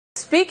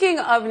Speaking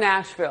of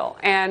Nashville,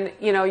 and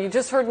you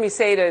just heard me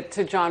say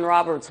to John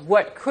Roberts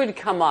what could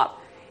come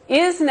up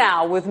is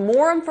now, with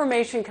more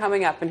information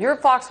coming up. And here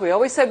at Fox, we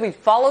always said we'd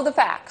follow the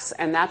facts,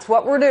 and that's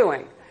what we're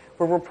doing.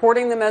 We're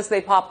reporting them as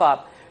they pop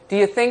up. Do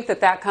you think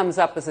that comes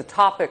up as a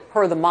topic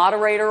per the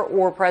moderator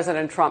or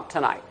President Trump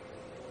tonight?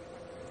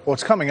 Well,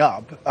 it's coming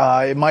up.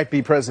 It might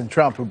be President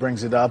Trump who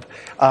brings it up.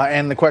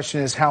 And the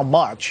question is how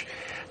much.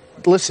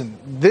 Listen,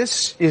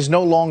 this is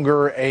no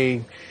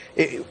longer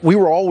we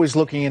were always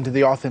looking into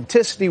the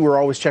authenticity. We're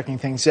always checking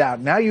things out.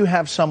 Now you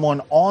have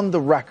someone on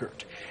the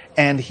record,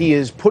 and he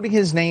is putting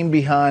his name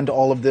behind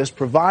all of this,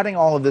 providing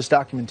all of this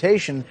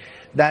documentation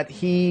that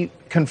he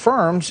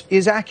confirms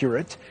is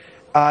accurate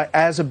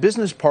as a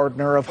business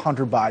partner of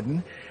Hunter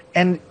Biden.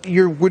 And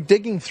we're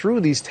digging through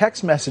these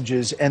text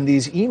messages and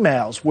these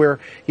emails where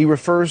he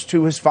refers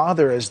to his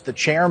father as the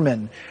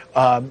chairman,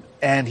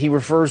 and he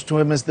refers to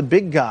him as the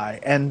big guy.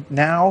 And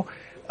now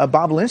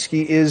Bob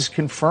Linsky is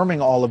confirming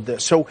all of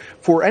this. So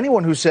for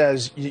anyone who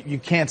says you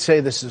can't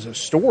say this is a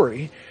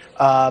story,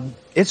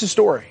 it's a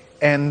story.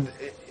 And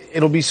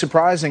it'll be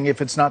surprising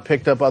if it's not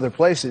picked up other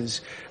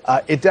places.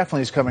 It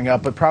definitely is coming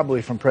up, but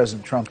probably from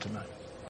President Trump tonight.